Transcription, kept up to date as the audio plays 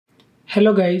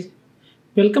Hello guys,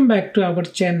 welcome back to our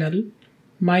channel.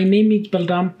 My name is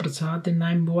Balram Prasad and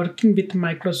I'm working with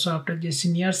Microsoft as a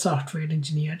senior software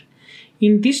engineer.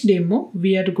 In this demo,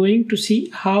 we are going to see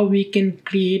how we can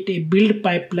create a build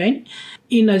pipeline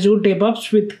in Azure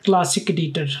DevOps with Classic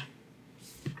Editor.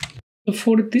 So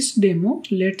for this demo,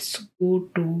 let's go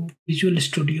to Visual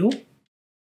Studio.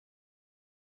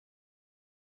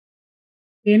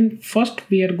 Then first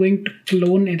we are going to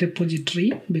clone a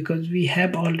repository because we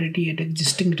have already an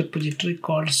existing repository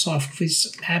called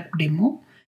Softwiz app demo,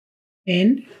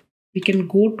 and we can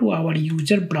go to our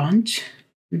user branch.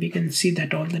 We can see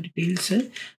that all the details.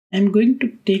 I'm going to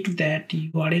take that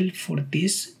URL for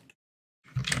this.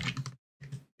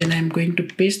 Then I'm going to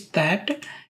paste that,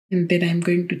 and then I'm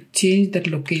going to change that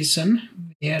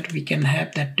location where we can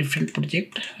have that different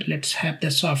project. Let's have the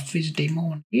Softwiz demo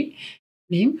only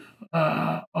name,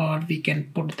 or we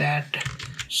can put that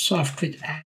Softwiz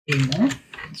app demo.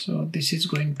 So this is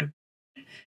going to,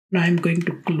 now I'm going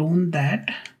to clone that.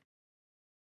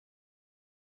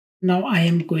 Now I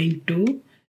am going to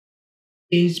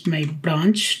change my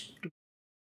branch to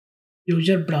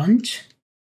user branch,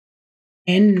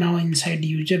 and now inside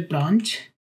user branch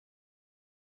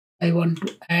I want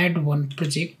to add one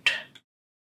project.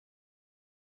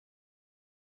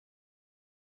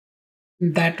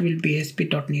 That will be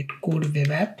ASP.NET Core Web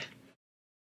App,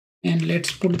 and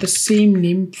let's put the same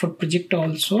name for project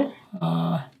also,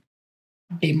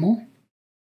 demo,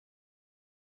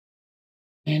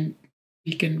 and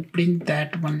we can bring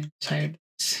that one inside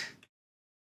this.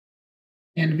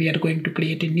 And we are going to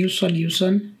create a new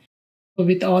solution. So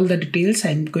with all the details,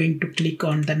 I'm going to click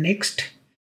on the next,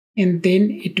 and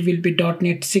then it will be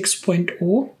 .NET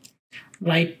 6.0.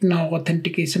 Right now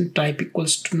authentication type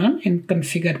equals to none and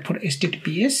configure for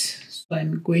HTTPS. So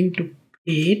I'm going to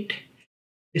create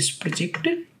this project.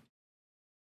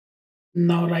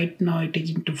 Now right now it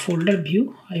is into folder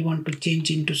view. I want to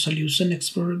change into solution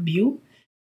explorer view,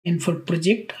 and for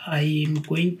project I am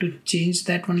going to change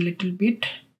that one little bit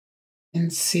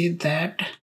and say that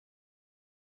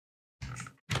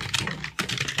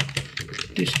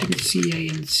testing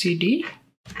CINCD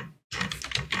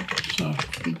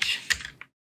Softwiz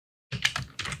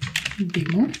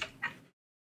demo.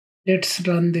 Let's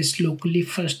run this locally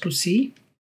first to see.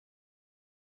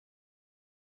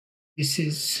 This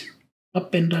is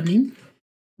up and running.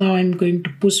 Now I'm going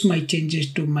to push my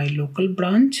changes to my local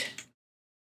branch.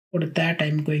 For that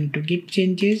I'm going to git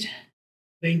changes.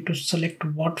 I'm going to select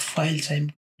what files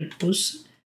I'm going to push.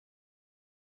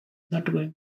 Not going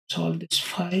to push all these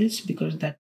files because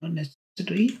that's not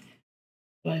necessary.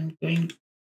 So I'm going to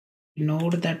ignore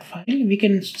that file. We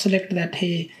can select that,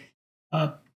 hey,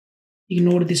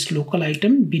 ignore this local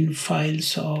item, bin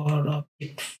files or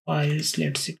object files.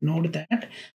 Let's ignore that.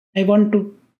 I want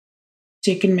to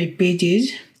check in my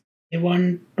pages. I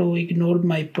want to ignore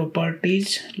my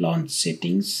properties, launch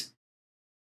settings,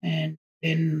 and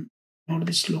then ignore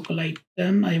this local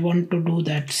item. I want to do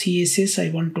that CSS.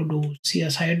 I want to do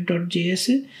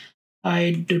site.js.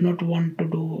 I do not want to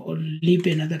do lib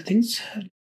and other things.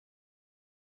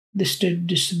 The state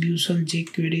distribution,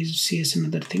 jQuery, CS and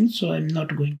other things. So I'm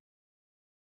not going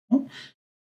to.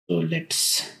 So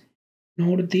let's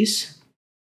ignore this.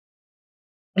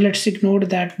 Let's ignore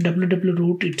that www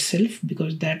root itself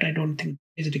because that I don't think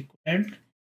is required.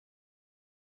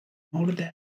 Ignore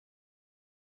that.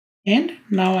 And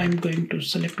now I'm going to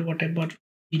select whatever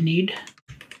we need.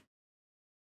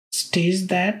 Stage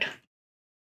that.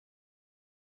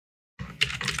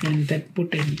 And then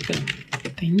put any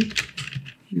thing.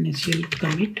 Initial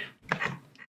commit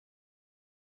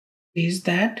is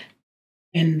that,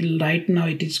 and right now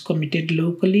it is committed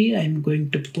locally. I'm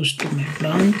going to push to my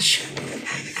branch.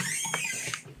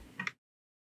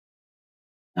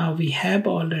 Now we have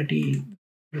already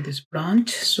this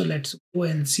branch, so let's go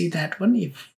and see that one.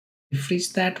 If we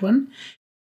freeze that one,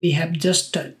 we have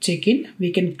just check in.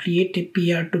 We can create a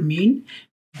PR to main.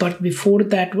 But before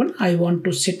that one, I want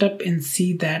to set up and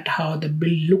see that how the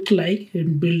build look like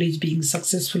and build is being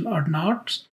successful or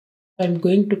not. I'm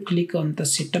going to click on the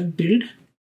setup build.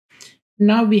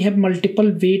 Now we have multiple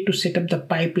way to set up the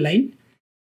pipeline,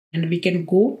 and we can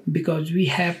go because we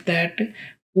have that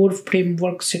core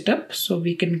framework setup. So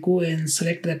we can go and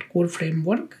select that core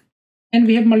framework, and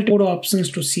we have multiple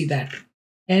options to see that.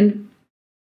 And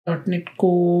 .NET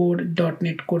Core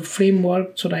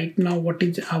framework. So right now what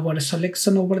is our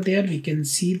selection over there? We can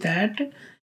see that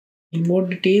in more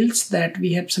details that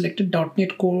we have selected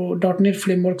 .NET Core, .NET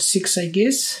Framework 6, I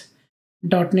guess.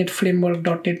 .NET Framework,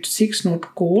 .NET 6,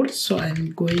 not Core. So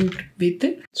I'm going with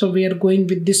it. So we are going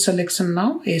with this selection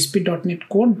now, ASP.NET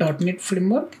Core, .NET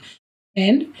Framework.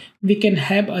 And we can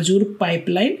have Azure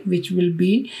pipeline, which will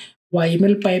be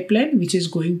YML pipeline, which is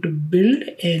going to build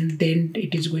and then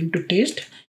it is going to test.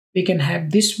 We can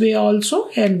have this way also,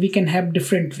 and we can have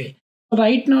different way.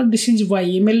 Right now, this is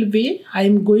YML way. I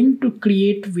am going to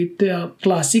create with the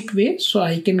classic way. So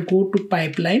I can go to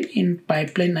pipeline. In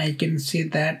pipeline, I can say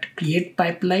that create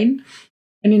pipeline.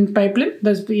 And in pipeline,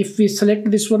 if we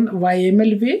select this one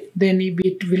YML way, then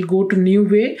it will go to new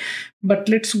way. But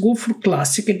let's go for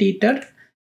classic editor.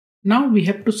 Now we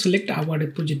have to select our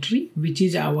repository, which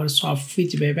is our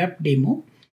Softswitch web app demo.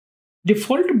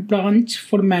 Default branch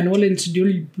for manual and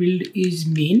scheduled build is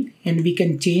main, and we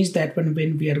can change that one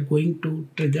when we are going to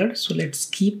trigger. So let's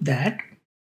keep that.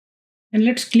 And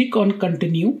let's click on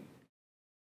continue.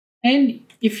 And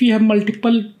if you have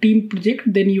multiple team project,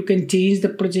 then you can change the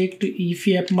project. If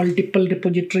you have multiple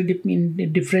repository in a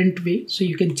different way, so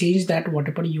you can change that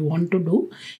whatever you want to do.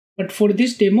 But for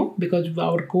this demo, because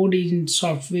our code is in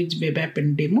Softswitch web app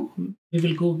and demo, we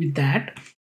will go with that.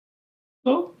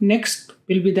 So next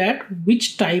will be that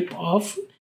which type of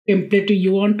template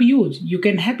you want to use. You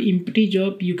can have empty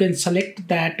job. You can select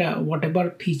that whatever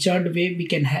featured way we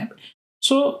can have.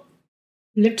 So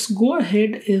let's go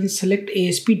ahead and select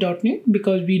ASP.NET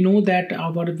because we know that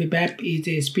our web app is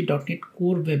ASP.NET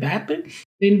Core web app.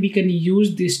 Then we can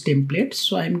use this template.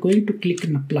 So I'm going to click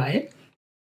and apply.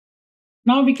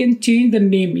 Now we can change the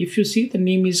name. If you see, the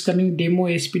name is coming demo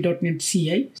ASP.NET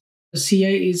CI. The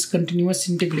CI is continuous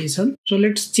integration. So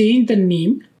let's change the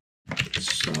name.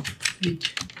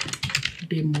 Softswitch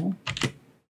demo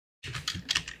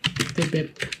web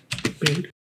app build.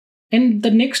 And the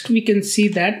next we can see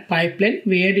that pipeline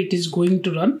where it is going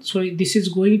to run. So this is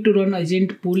going to run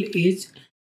agent pool is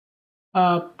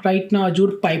right now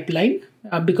Azure pipeline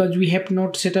because we have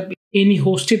not set up any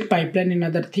hosted pipeline and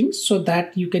other things, so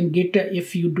that you can get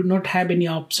if you do not have any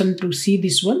option to see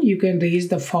this one, you can raise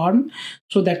the form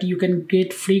so that you can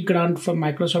get free grant from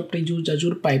Microsoft to use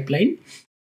Azure pipeline.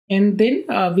 And then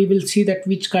we will see that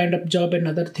which kind of job and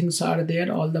other things are there,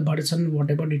 all the version,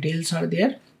 whatever details are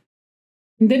there.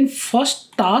 And then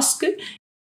first task,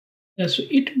 so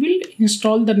it will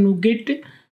install the NuGet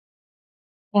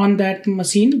on that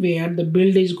machine where the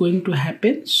build is going to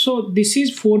happen. So this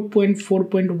is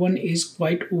 4.4.1 is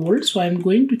quite old. So I'm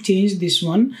going to change this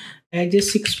one as a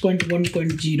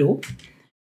 6.1.0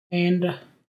 and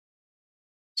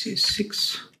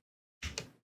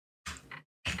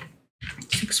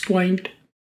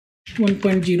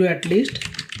 6.1.0 at least.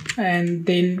 And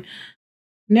then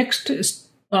next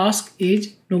task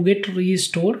is NuGet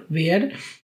restore, where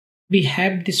we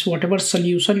have this whatever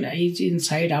solution is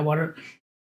inside our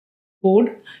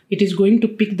code. It is going to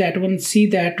pick that one, see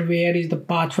that where is the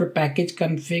path for package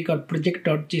config or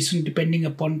project.json depending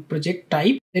upon project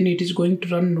type. Then it is going to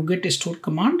run NuGet store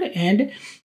command. And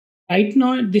right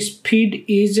now this feed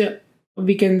is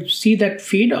we can see that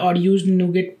feed or use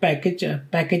NuGet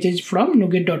packages from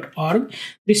nuget.org.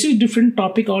 This is different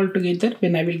topic altogether.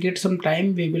 When I will get some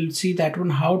time, we will see that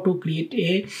one, how to create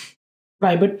a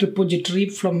private repository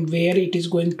from where it is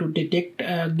going to detect,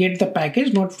 get the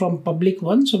package, not from public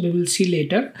one. So we will see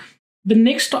later. The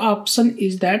next option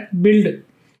is that build,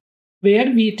 where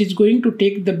it is going to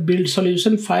take the build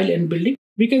solution file and building.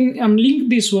 We can unlink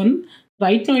this one.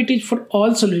 Right now it is for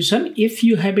all solution. If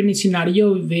you have any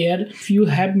scenario where if you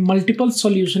have multiple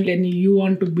solutions and you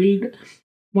want to build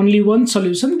only one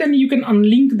solution, then you can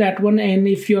unlink that one. And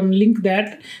if you unlink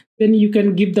that, then you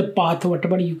can give the path,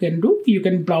 whatever you can do. You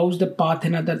can browse the path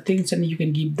and other things and you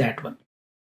can give that one.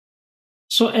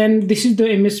 So, and this is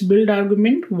the MS build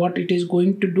argument, what it is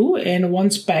going to do. And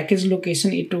once package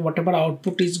location, whatever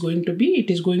output is going to be,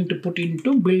 it is going to put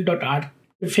into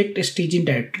build.artifact staging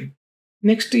directory.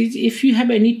 Next is if you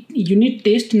have any unit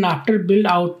test and after build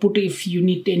output, if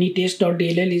unit any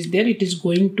test.dll is there, it is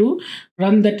going to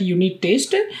run that unit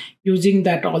test using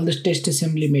that all the test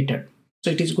assembly method.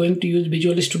 So it is going to use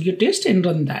Visual Studio Test and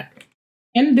run that.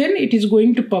 And then it is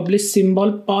going to publish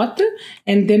symbol path.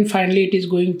 And then finally it is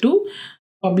going to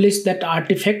publish that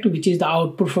artifact, which is the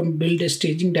output from build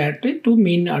staging directory to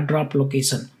main drop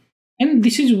location. And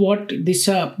this is what this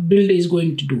build is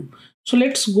going to do. So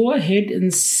let's go ahead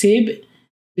and save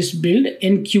this build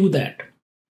and queue that.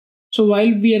 So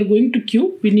while we are going to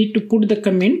queue, we need to put the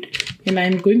comment, and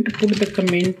I'm going to put the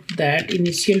comment that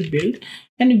initial build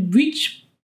and which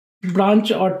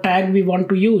branch or tag we want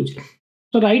to use.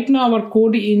 So right now our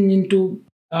code is into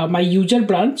my user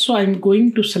branch. So I'm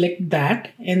going to select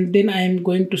that and then I am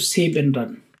going to save and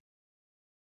run.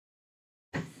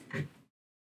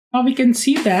 Now we can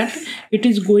see that it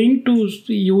is going to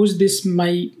use this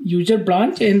my user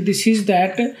branch, and this is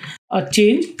that a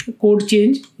change, code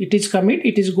change, it is commit,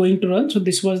 it is going to run. So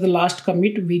this was the last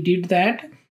commit, we did that,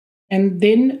 and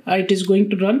then it is going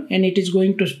to run and it is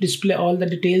going to display all the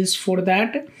details for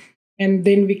that. And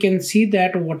then we can see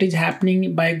that what is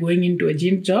happening by going into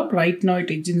agent job. Right now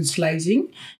it is in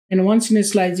slicing, and once in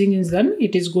slicing is done,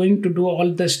 it is going to do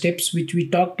all the steps which we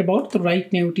talked about. So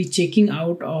right now it is checking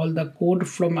out all the code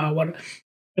from our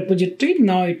repository.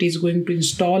 Now it is going to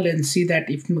install and see that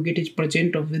if NuGet is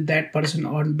present with that person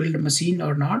on build machine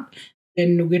or not.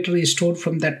 Then NuGet restored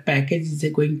from that package is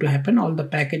going to happen. All the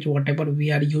package whatever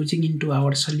we are using into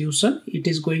our solution, it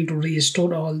is going to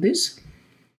restore all this.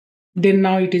 Then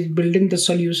now it is building the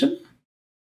solution,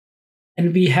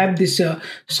 and we have this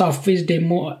software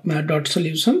demo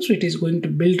 .solution. So it is going to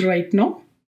build right now.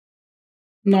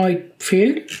 Now it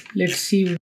failed. Let's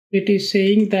see. It is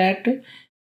saying that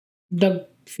the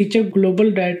feature global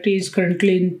directory is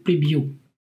currently in preview.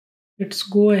 Let's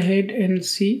go ahead and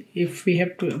see if we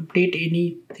have to update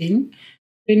anything.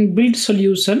 In build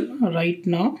solution right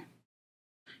now,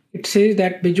 it says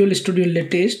that Visual Studio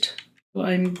latest. So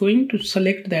I'm going to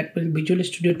select that with Visual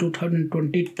Studio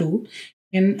 2022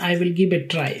 and I will give a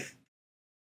try.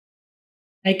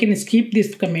 I can skip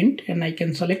this comment and I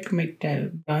can select my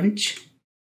branch.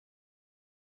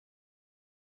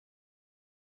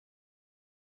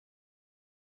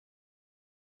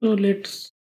 So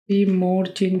let's see more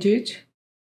changes,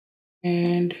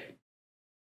 and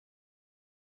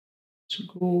let's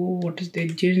go. What is the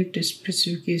agent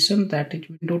specification? That is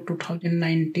Windows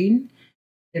 2019.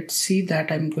 Let's see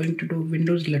that I'm going to do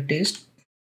Windows latest.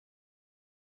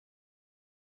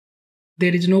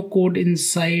 There is no code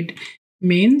inside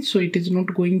main, so it is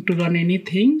not going to run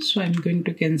anything. So I'm going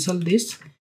to cancel this,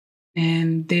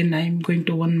 and then I'm going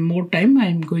to one more time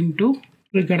I'm going to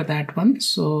trigger that one.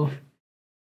 So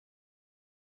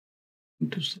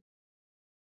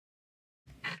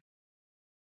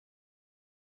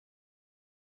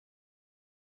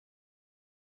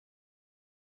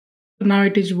now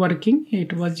it is working.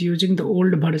 It was using the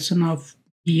old version of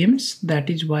VMs,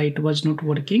 that is why it was not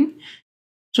working.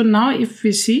 So now if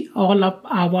we see, all of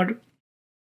our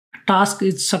task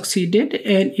is succeeded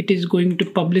and it is going to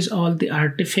publish all the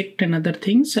artifact and other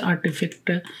things. Artifact,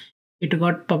 it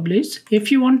got published.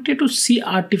 If you wanted to see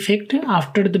artifact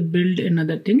after the build and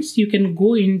other things, you can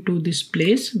go into this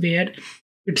place where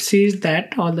it says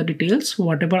that all the details,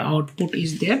 whatever output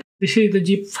is there. This is the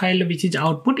zip file which is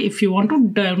output. If you want to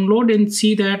download and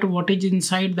see that what is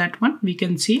inside that one, we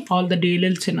can see all the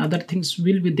DLLs and other things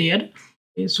will be there.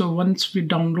 Okay, so once we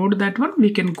download that one, we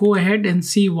can go ahead and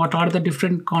see what are the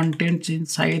different contents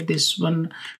inside this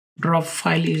one. Drop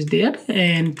file is there,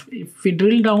 and if we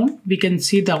drill down, we can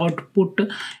see the output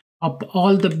of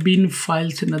all the bin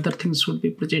files and other things would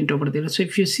be present over there. So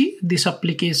if you see this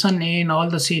application and all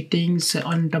the settings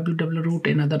on www root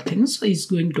and other things is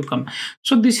going to come.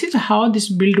 So this is how this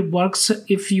build works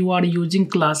if you are using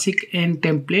classic and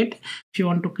template. If you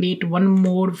want to create one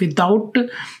more without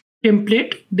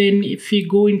template, then if we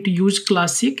go into use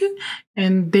classic,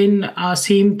 and then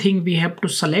same thing we have to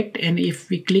select, and if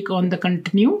we click on the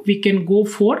continue, we can go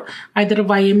for either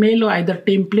YML or either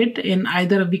template, and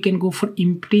either we can go for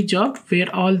empty job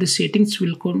where all the settings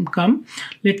will come.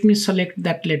 Let me select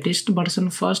that latest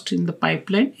version first in the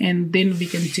pipeline, and then we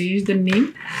can change the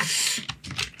name.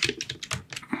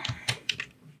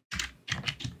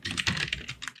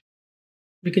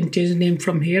 We can change the name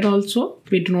from here also.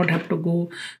 We do not have to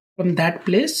go from that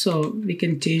place, so we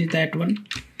can change that one,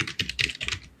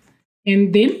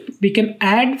 and then we can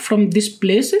add from this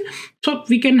place. So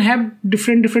we can have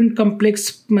different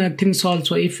complex things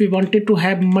also. If we wanted to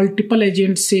have multiple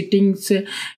agent settings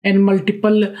and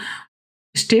multiple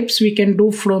steps, we can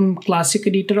do from classic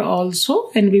editor also,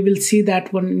 and we will see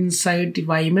that one inside the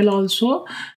YML also.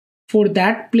 For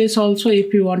that place also,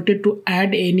 if you wanted to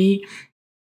add any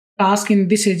task in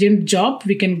this agent job,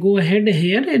 we can go ahead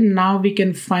here, and now we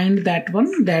can find that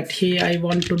one, that hey, I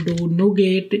want to do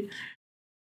NuGet.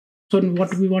 So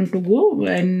what we want to go,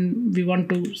 and we want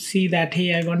to see that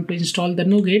hey, I want to install the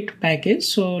NuGet package.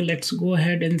 So let's go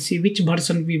ahead and see which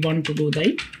version we want to do,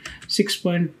 right?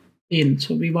 6.10.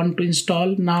 So we want to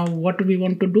install. Now what we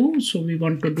want to do, so we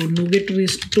want to do NuGet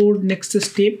restore next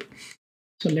step.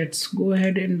 So let's go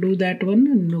ahead and do that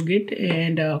one, NuGet,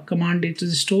 and command it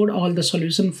restore all the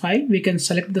solution file. We can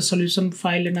select the solution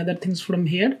file and other things from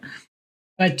here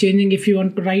by changing. If you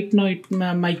want to, right now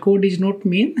my code is not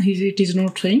main, it is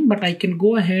not saying, but I can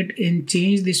go ahead and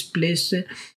change this place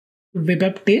web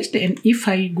app test, and if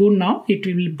I go now, it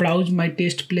will browse my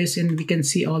test place, and we can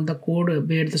see all the code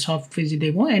where the software is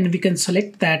demo, and we can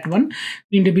select that one.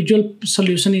 Individual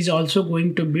solution is also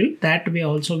going to build, that way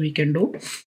also we can do.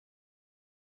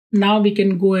 Now we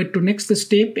can go ahead to next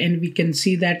step, and we can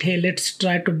see that, hey, let's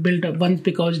try to build once,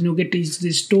 because NuGet is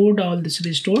restored, all this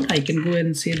restored. I can go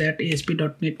and say that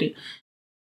ASP.NET,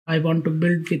 I want to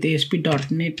build with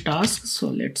ASP.NET task. So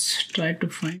let's try to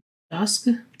find task.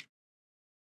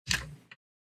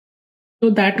 So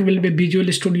that will be Visual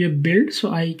Studio build.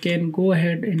 So I can go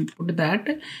ahead and put that,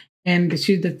 and this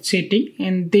is the setting,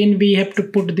 and then we have to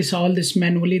put this all this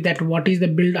manually, that what is the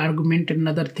build argument and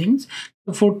other things.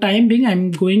 So for time being,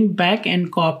 I'm going back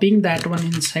and copying that one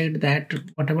inside that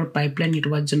whatever pipeline it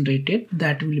was generated.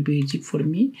 That will be easy for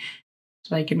me.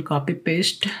 So I can copy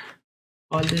paste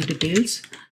all the details,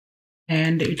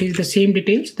 and it is the same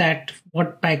details, that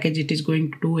what package it is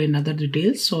going to do and other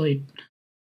details. So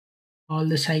all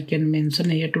this I can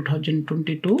mention here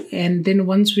 2022, and then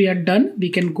once we are done, we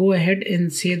can go ahead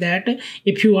and say that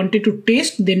if you wanted to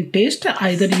test, then test.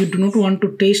 Either you do not want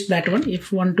to test that one.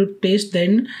 If you want to test,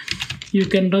 then you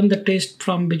can run the test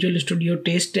from Visual Studio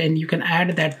test, and you can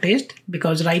add that test,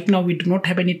 because right now we do not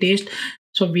have any test.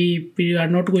 So we are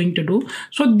not going to do.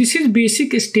 So this is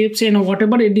basic steps, and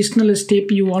whatever additional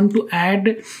step you want to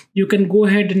add, you can go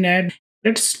ahead and add.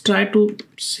 Let's try to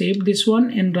save this one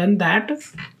and run that.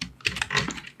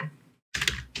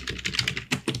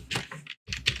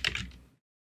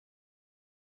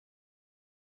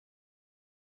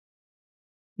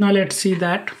 Now let's see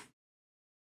that.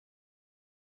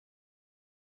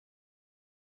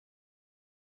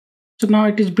 So now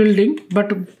it is building,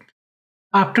 but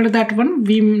after that one,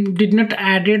 we did not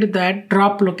added that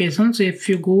drop location. So if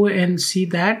you go and see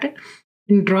that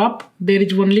in drop, there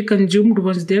is only consumed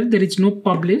was there. There is no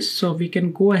publish. So we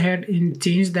can go ahead and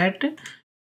change that to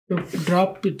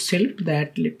drop itself.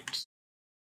 That let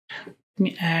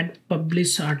me add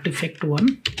publish artifact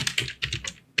one.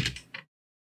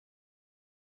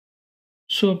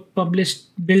 So publish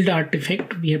build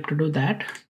artifact, we have to do that.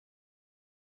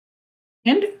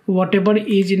 And whatever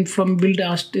is in from build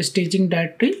staging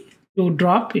directory to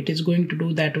drop, it is going to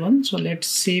do that one. So let's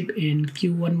save in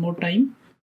queue one more time.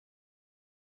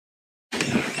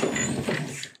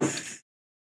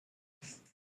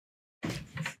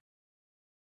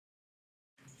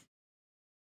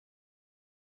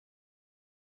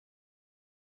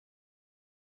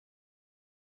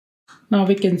 Now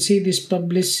we can see this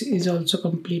publish is also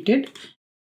completed,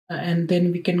 and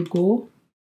then we can go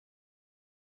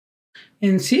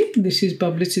and see this is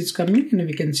publish is coming, and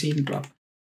we can see in drop.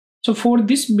 So for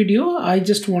this video, I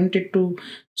just wanted to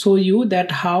show you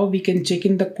that how we can check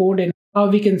in the code and how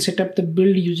we can set up the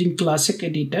build using Classic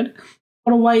Editor.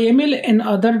 For YML and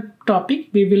other topic,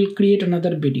 we will create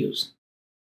another videos.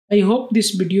 I hope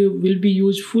this video will be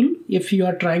useful if you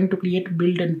are trying to create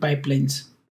build and pipelines.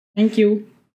 Thank you.